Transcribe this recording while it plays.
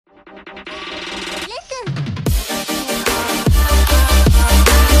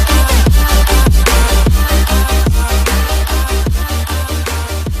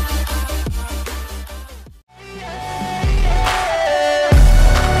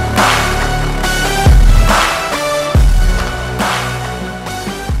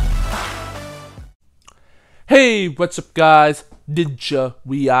Hey, what's up guys? Ninja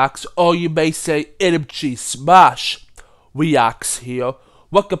Reacts, or you may say NMGSmash Reacts here.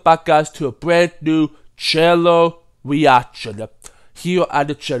 Welcome back guys to a brand new channel reaction here on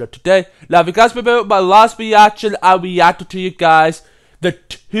the channel today. Now if you guys remember my last reaction, I reacted to you guys the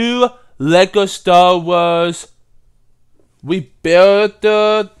 2 Lego Star Wars Rebuild,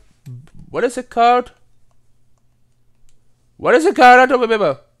 what is it called? What is it called? I don't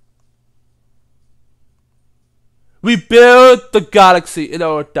remember. Rebuild the galaxy in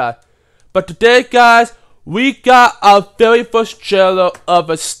order that. But today guys, we got our very first trailer of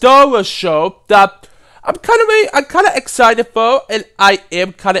a Star Wars show that I'm kind of excited for, and I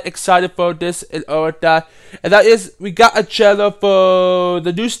am kind of excited for this in order that. And that is, we got a trailer for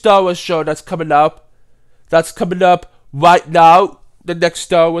the new Star Wars show that's coming up. That's coming up right now, the next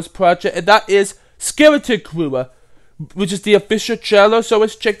Star Wars project, and that is Skeleton Crew, which is the official trailer. So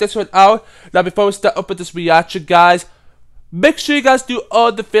let's check this one out. Now before we start up with this reaction guys, make sure you guys do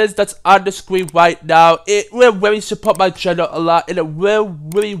all the things that's on the screen right now. It will really support my channel a lot, and it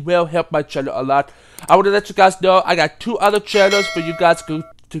really will help my channel a lot. I want to let you guys know I got 2 other channels for you guys to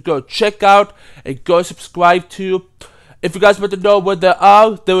go check out and go subscribe to. If you guys want to know what they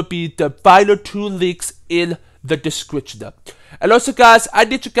are, there will be the final 2 links in the description. And also guys, I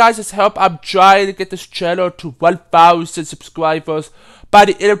need you guys' help. I'm trying to get this channel to 1,000 subscribers by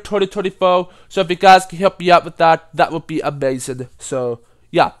the end of 2024. So if you guys can help me out with that, that would be amazing. So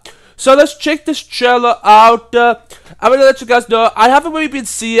yeah, so let's check this trailer out. I'm gonna let you guys know I haven't really been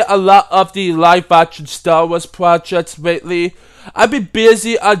seeing a lot of the live action Star Wars projects lately. I've been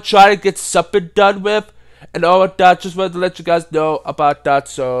busy on trying to get something done with and all of that. Just wanted to let you guys know about that.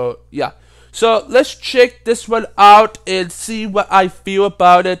 So yeah, so let's check this one out and see what I feel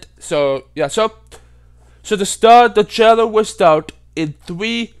about it. So yeah, so the trailer will start in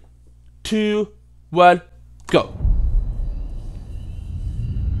 3, 2, 1, go.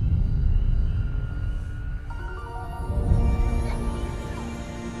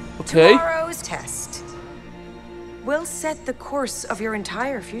 Okay. Tomorrow's test will set the course of your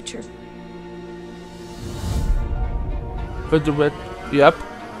entire future. Yep.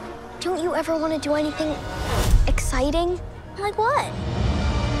 Don't you ever want to do anything exciting? Like what?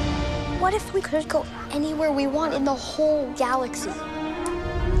 What if we could go anywhere we want in the whole galaxy?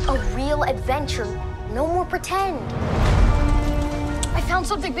 A real adventure. No more pretend. I found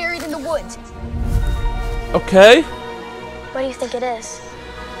something buried in the woods. Okay. What do you think it is?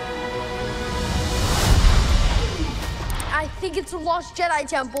 I think it's a lost Jedi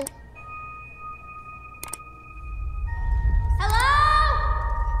temple.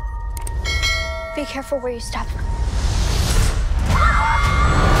 Be careful where you step.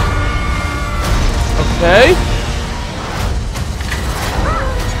 Okay.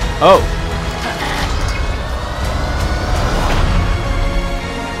 Oh.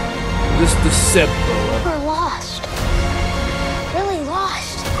 This is the symbol. We're lost. Really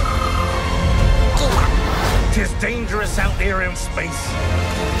lost. Tis dangerous out there in space.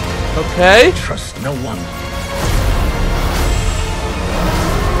 Okay. Trust no one.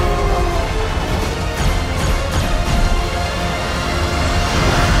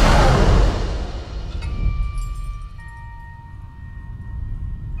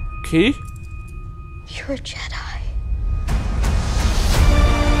 You're a Jedi.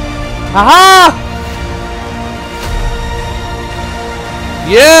 Haha!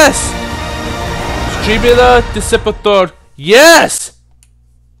 Yes! Streamer December 3rd. Yes!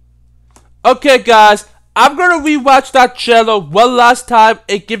 Okay guys, I'm gonna rewatch that trailer one last time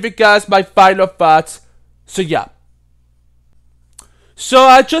and give you guys my final thoughts. So yeah. So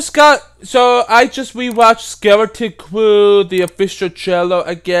I just rewatched Skeleton Crew, the official trailer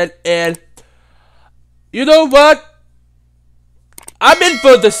again, and you know what? I'm in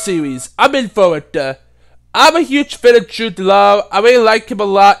for the series. I'm in for it. I'm a huge fan of Jude Law. I really like him a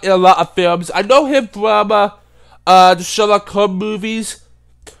lot in a lot of films. I know him from the Sherlock Holmes movies,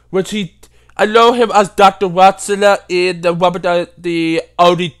 I know him as Dr. Watson in the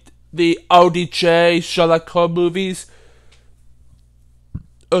ODJ Sherlock Holmes movies.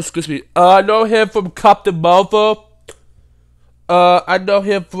 Oh, excuse me. I know him from Captain Marvel. I know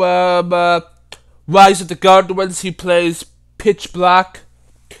him from Rise of the Guardians. He plays Pitch Black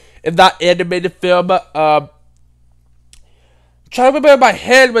in that animated film. Trying to remember in my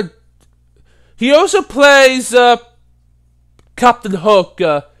head when he also plays Captain Hook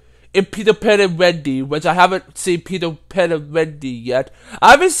in Peter Pan and Wendy, which I haven't seen Peter Pan and Wendy yet.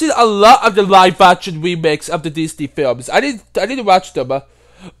 I haven't seen a lot of the live action remakes of the Disney films. I need to watch them.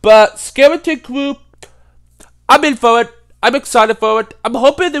 But Skeleton Crew, I'm in for it. I'm excited for it. I'm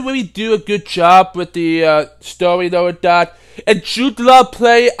hoping that we do a good job with the story, though, with that. And Jude Law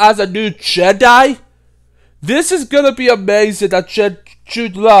play as a new Jedi. This is gonna be amazing that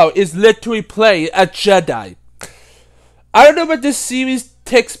Jude Law is literally playing a Jedi. I don't know what this series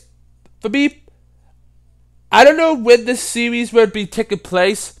takes for me. I don't know when this series will be taking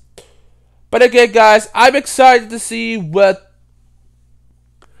place. But again, guys, I'm excited to see what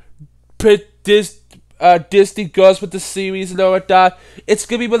Disney goes with the series and all of that. It's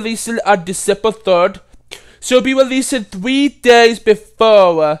going to be releasing on December 3rd. So it'll be releasing 3 days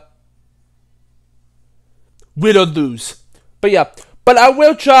before Win or Lose. But yeah, but I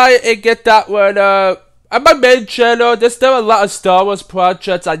will try and get that one. On my main channel, there's still a lot of Star Wars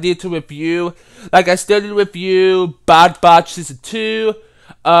projects I need to review. Like, I still need to review Bad Batch Season 2.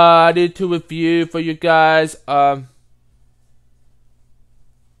 I need to review for you guys. I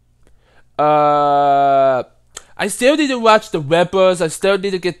still need to watch the Rebels. I still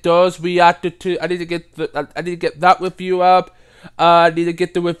need to get those reacted to. I need to get that review up. I need to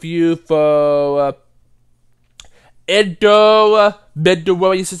get the review for Endor,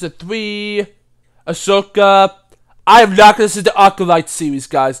 Mandalorian Season 3, Ahsoka. I am not gonna see the Acolyte series,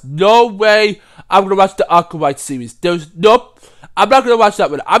 guys. No way I'm gonna watch the Acolyte series. Nope. I'm not gonna watch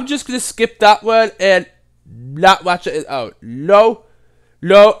that one. I'm just gonna skip that one and not watch it out. No,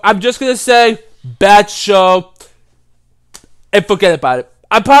 I'm just gonna say bad show and forget about it.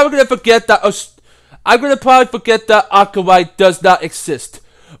 I'm probably gonna forget that. I'm gonna probably forget that Acolyte does not exist.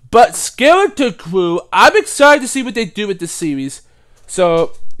 But Skeleton Crew, I'm excited to see what they do with this series.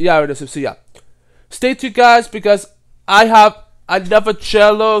 So yeah, stay tuned, guys, because I have another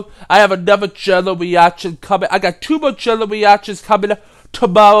cello. I have another cello reaction coming. I got 2 more cello reactions coming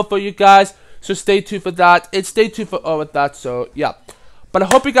tomorrow for you guys. So stay tuned for that. And stay tuned for all of that. So yeah. But I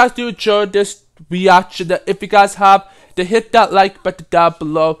hope you guys do enjoy this reaction. If you guys have, then hit that like button down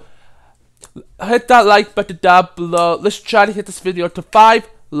below. Hit that like button down below. Let's try to hit this video to 5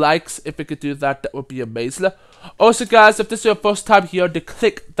 likes. If we could do that, that would be amazing. Also, guys, if this is your first time here, then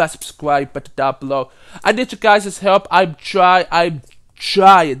click that subscribe button down below. I need you guys' help. I'm trying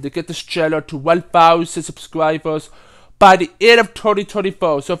to get this channel to 1,000 subscribers by the end of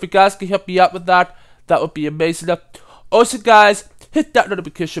 2024. So if you guys can help me out with that, that would be amazing. Also, guys, hit that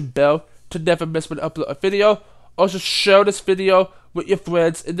notification bell to never miss when I upload a video. Also, share this video with your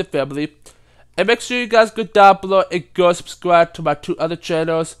friends and the family. And make sure you guys go down below and go subscribe to my 2 other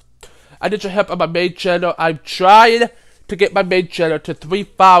channels. I need your help on my main channel. I'm trying to get my main channel to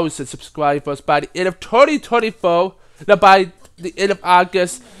 3,000 subscribers by the end of 2024. Now, by the end of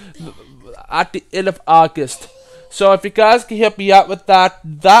August. At the end of August. So if you guys can help me out with that,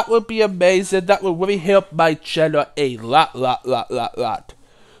 that would be amazing. That would really help my channel a lot.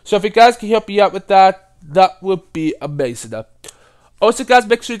 So if you guys can help me out with that, that would be amazing. Also, guys,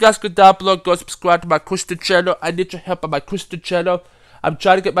 make sure you guys go down below and go subscribe to my Christian channel. I need your help on my Christian channel. I'm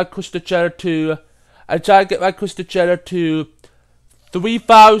trying to get my Christian channel to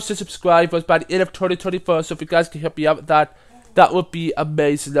 3,000 subscribers by the end of 2024. So if you guys can help me out with that, that would be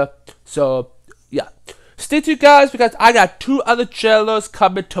amazing. So yeah, stay tuned, guys, because I got 2 other channels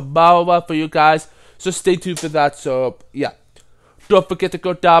coming tomorrow for you guys. So stay tuned for that. So yeah, don't forget to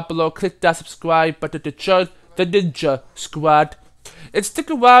go down below, click that subscribe button to join the Ninja Squad, and stick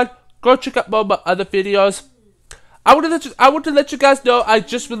around. Go check out more of my other videos. I want to let you guys know I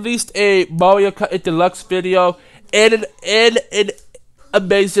just released a Mario Kart Deluxe video and an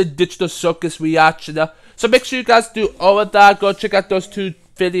amazing Digital Circus reaction. So make sure you guys do all of that. Go check out those 2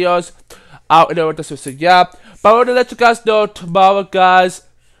 videos out in order to say yeah. But I want to let you guys know tomorrow, guys,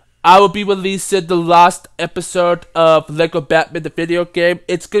 I will be releasing the last episode of Lego Batman the video game.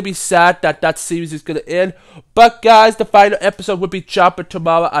 It's gonna be sad that that series is gonna end, but guys, the final episode will be dropping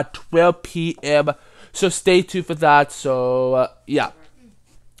tomorrow at 12 p.m. So stay tuned for that. So yeah.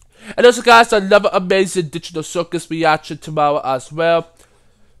 And also, guys, another amazing Digital Circus reaction tomorrow as well,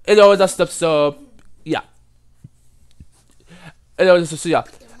 and all that stuff. So yeah. And all that stuff. So yeah.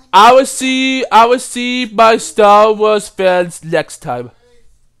 I will see my Star Wars fans next time.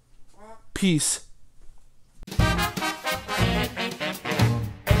 Peace.